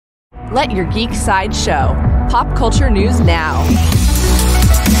Let your geek side show. Pop culture news now.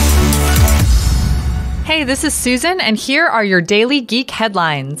 Hey, this is Susan, and here are your daily geek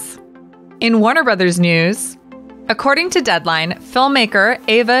headlines. In Warner Brothers news, according to Deadline, filmmaker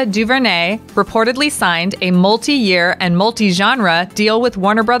Ava DuVernay reportedly signed a multi-year and multi-genre deal with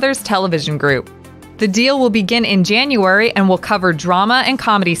Warner Brothers Television Group. The deal will begin in January and will cover drama and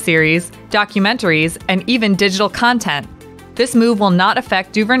comedy series, documentaries, and even digital content. This move will not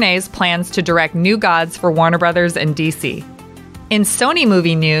affect DuVernay's plans to direct New Gods for Warner Brothers and DC. In Sony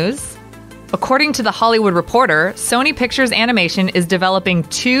movie news, according to The Hollywood Reporter, Sony Pictures Animation is developing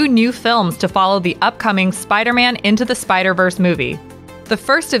 2 new films to follow the upcoming Spider-Man Into the Spider-Verse movie. The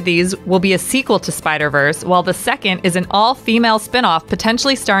first of these will be a sequel to Spider-Verse, while the second is an all-female spin-off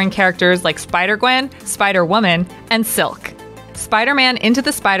potentially starring characters like Spider-Gwen, Spider-Woman, and Silk. Spider-Man Into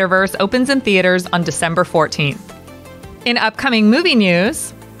the Spider-Verse opens in theaters on December 14th. In upcoming movie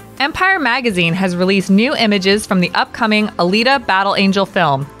news, Empire Magazine has released new images from the upcoming Alita Battle Angel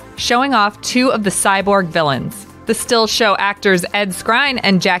film, showing off 2 of the cyborg villains. The stills show actors Ed Skrein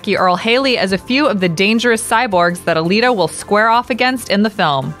and Jackie Earle Haley as a few of the dangerous cyborgs that Alita will square off against in the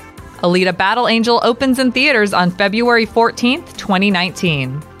film. Alita Battle Angel opens in theaters on February 14th,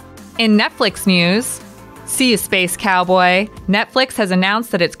 2019. In Netflix news, see you, Space Cowboy. Netflix has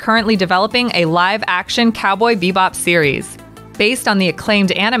announced that it's currently developing a live-action Cowboy Bebop series. Based on the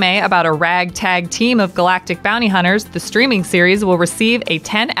acclaimed anime about a ragtag team of galactic bounty hunters, the streaming series will receive a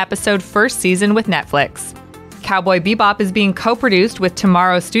 10-episode first season with Netflix. Cowboy Bebop is being co-produced with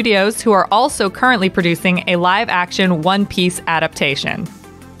Tomorrow Studios, who are also currently producing a live-action One Piece adaptation.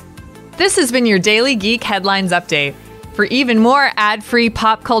 This has been your Daily Geek Headlines Update. For even more ad-free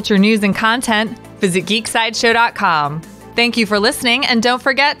pop culture news and content, visit geeksideshow.com. Thank you for listening, and don't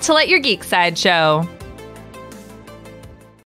forget to let your geek side show.